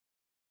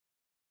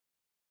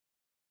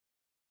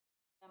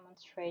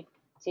demonstrate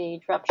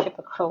the dropship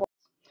accrual.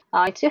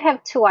 I do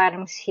have two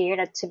items here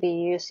that to be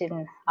used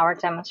in our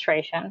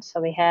demonstration. So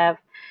we have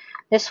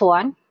this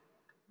one,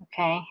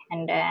 okay,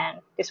 and then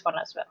this one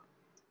as well,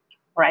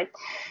 right?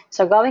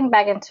 So going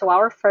back into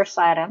our first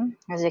item,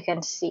 as you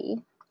can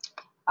see,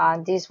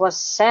 this was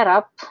set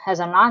up as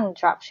a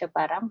non-dropship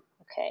item,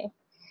 okay.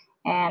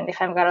 And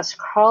if I'm gonna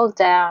scroll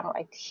down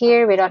right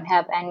here, we don't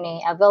have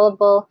any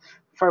available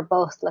for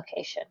both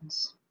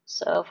locations.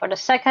 So for the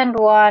second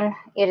one,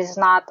 it is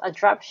not a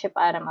dropship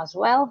item as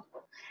well.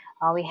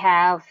 We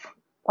have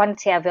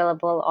quantity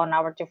available on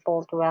our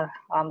default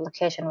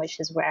location,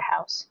 which is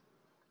warehouse.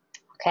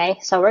 Okay,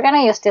 so we're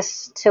gonna use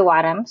these two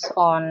items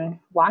on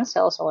one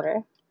sales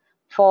order.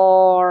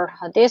 For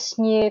this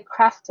new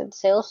crafted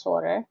sales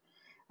order,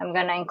 I'm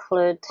gonna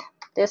include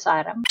this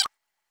item.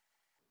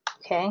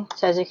 Okay,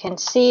 so as you can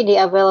see, the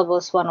available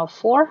is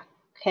 104.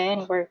 Okay,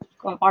 and we're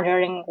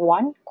ordering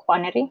one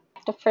quantity.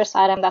 The first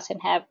item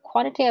doesn't have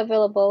quantity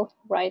available,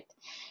 right?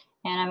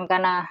 And I'm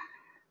gonna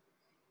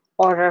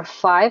order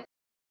 5.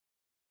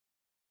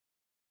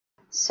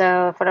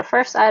 So for the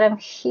first item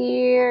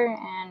here,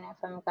 and if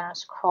I'm gonna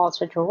scroll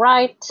to the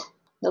right,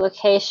 the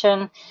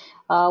location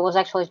was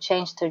actually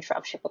changed to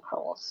dropship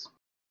accruals.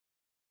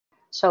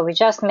 So we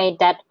just made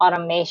that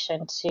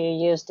automation to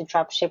use the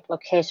dropship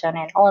location,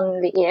 and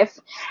only if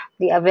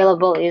the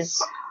available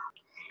is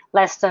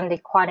less than the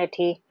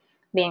quantity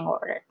being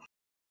ordered.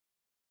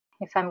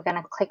 If I'm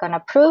gonna click on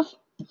approve,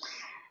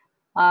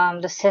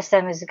 the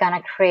system is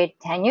gonna create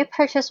a new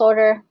purchase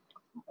order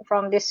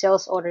from this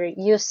sales order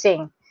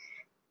using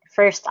the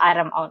first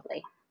item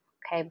only,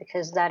 okay,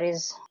 because that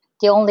is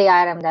the only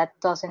item that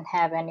doesn't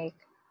have any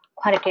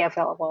quantity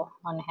available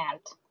on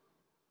hand.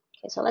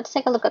 Okay, so let's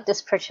take a look at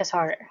this purchase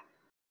order.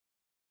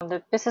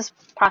 The business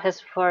process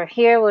for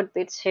here would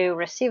be to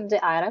receive the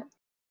item.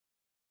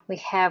 We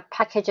have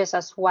packages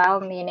as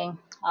well, meaning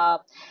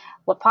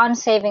upon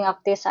saving of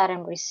this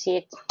item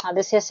receipt,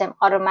 the system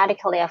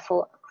automatically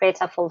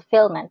creates a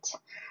fulfillment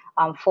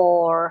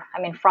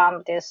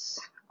from this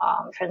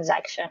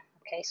transaction.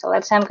 Okay, so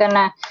let's say I'm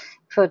gonna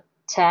put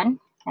 10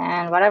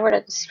 and whatever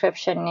the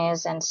description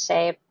is and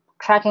say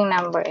tracking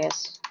number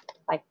is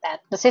like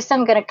that. The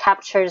system gonna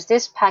captures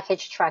this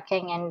package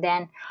tracking and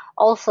then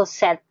also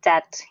set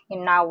that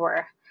in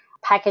our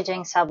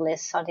packaging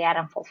sublist on the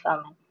item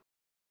fulfillment.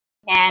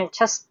 And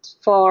just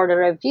for the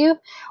review,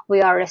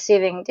 we are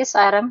receiving this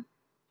item,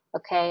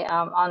 okay,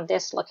 on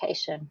this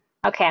location.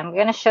 Okay, I'm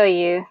gonna show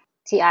you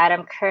the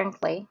item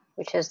currently,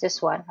 which is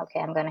this one. Okay,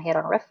 I'm gonna hit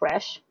on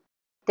refresh.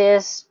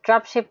 This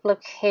dropship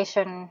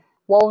location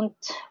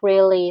won't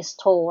really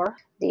store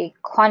the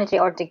quantity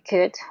or the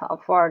good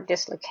for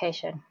this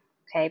location,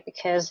 okay,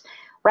 because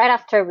right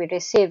after we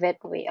receive it,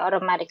 we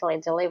automatically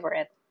deliver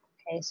it.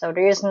 Okay, so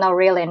there is no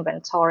real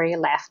inventory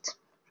left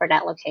for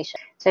that location.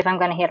 So if I'm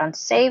gonna hit on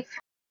save,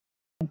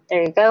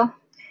 there you go.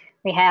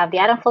 We have the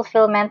item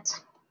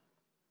fulfillment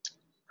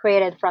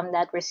created from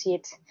that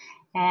receipt,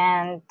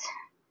 and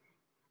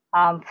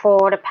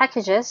for the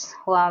packages,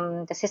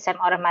 the system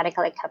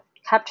automatically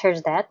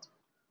captures that.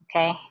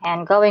 Okay,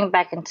 and going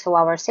back into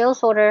our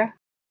sales order,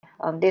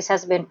 this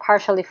has been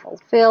partially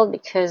fulfilled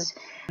because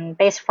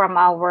based from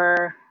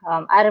our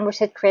item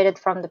receipt created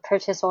from the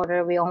purchase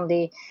order, we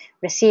only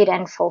received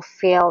and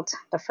fulfilled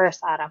the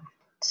first item.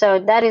 So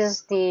that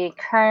is the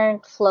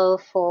current flow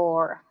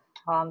for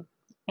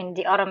in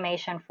the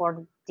automation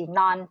for the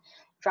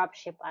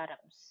non-dropship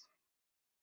items.